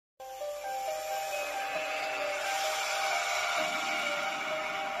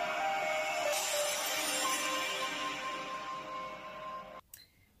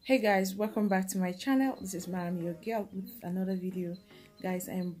Hey guys, welcome back to my channel. This is Madam Your Girl with another video. Guys,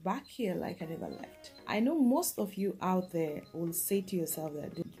 I am back here like I never left. I know most of you out there will say to yourself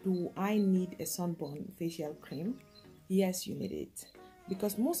that do I need a sunburn facial cream? Yes, you need it,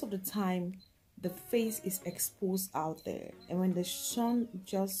 because most of the time the face is exposed out there, and when the sun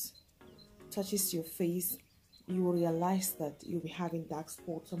just touches your face, you will realize that you'll be having dark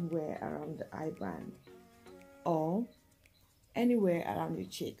spots somewhere around the eye band or anywhere around your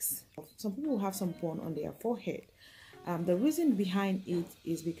cheeks. Some people have some burn on their forehead. The reason behind it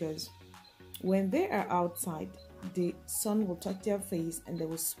is because when they are outside, the sun will touch their face and they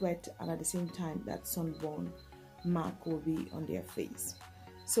will sweat, and at the same time that sunburn mark will be on their face.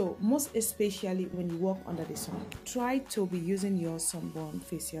 So most especially when you walk under the sun, try to be using your sunburn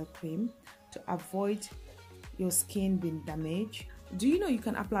facial cream to avoid your skin being damaged. Do you know you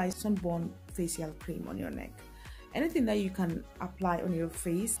can apply sunburn facial cream on your neck? Anything that you can apply on your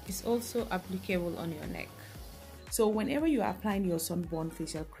face is also applicable on your neck. So whenever you are applying your sunburn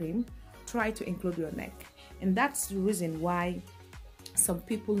facial cream, try to include your neck. And that's the reason why some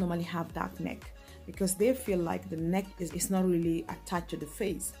people normally have dark neck, because they feel like the neck is not really attached to the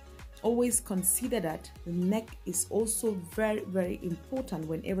face. Always consider that the neck is also very, very important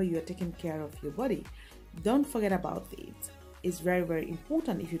whenever you are taking care of your body. Don't forget about it. It's very, very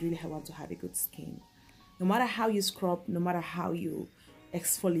important if you really want to have a good skin. No matter how you scrub, no matter how you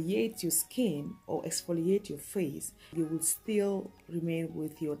exfoliate your skin or exfoliate your face, you will still remain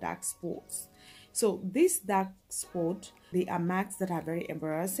with your dark spots. So this dark spot, they are marks that are very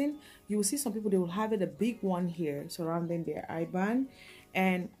embarrassing. You will see some people, they will have a big one here surrounding their eye band,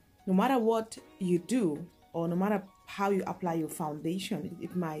 and no matter what you do or no matter how you apply your foundation,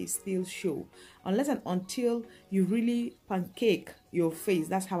 it might still show unless and until you really pancake your face.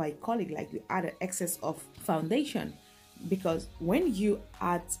 That's how I call it, like you add an excess of foundation, because when you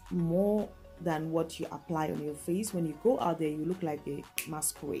add more than what you apply on your face, when you go out there, you look like a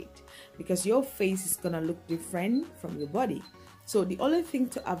masquerade, because your face is gonna look different from your body. So the only thing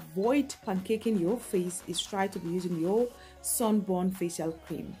to avoid pancaking your face is try to be using your sunburn facial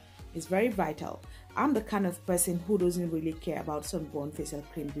cream. It's very vital. I'm the kind of person who doesn't really care about sunburn facial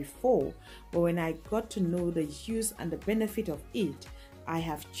cream before, but when I got to know the use and the benefit of it, I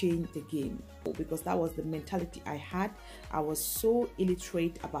have changed the game, because that was the mentality I had. I was so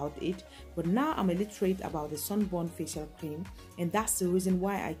illiterate about it, but now I'm illiterate about the sunburn facial cream, and that's the reason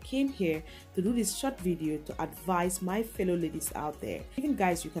why I came here to do this short video to advise my fellow ladies out there. Even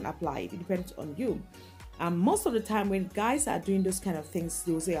guys, you can apply it. It depends on you. Most of the time when guys are doing those kind of things,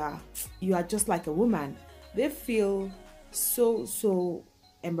 they will say, you are just like a woman. They feel so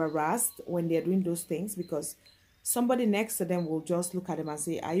embarrassed when they're doing those things, because somebody next to them will just look at them and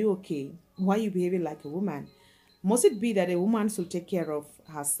say, are you okay? Why are you behaving like a woman? Must it be that a woman should take care of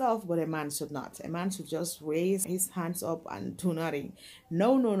herself, but a man should not? A man should just raise his hands up and do nothing.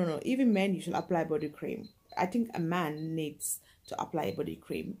 No. Even men, you should apply body cream. I think a man needs to apply a body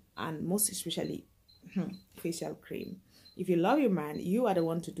cream, and most especially facial cream. If you love your man, you are the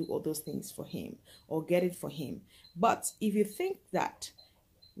one to do all those things for him or get it for him. But if you think that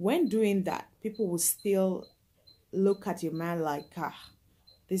when doing that, people will still look at your man like,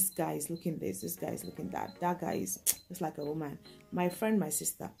 this guy is looking this guy is looking that guy is just like a woman. My friend, my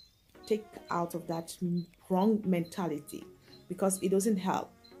sister, take out of that wrong mentality, because it doesn't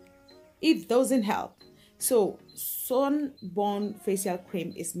help. It doesn't help. So sunburn facial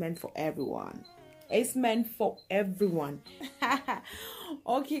cream is meant for everyone. It's meant for everyone.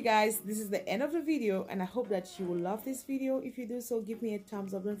 Okay guys, this is the end of the video, and I hope that you will love this video. If you do so, give me a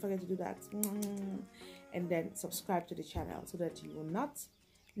thumbs up. Don't forget to do that, and then subscribe to the channel so that you will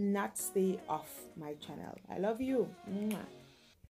not stay off my channel. I love you.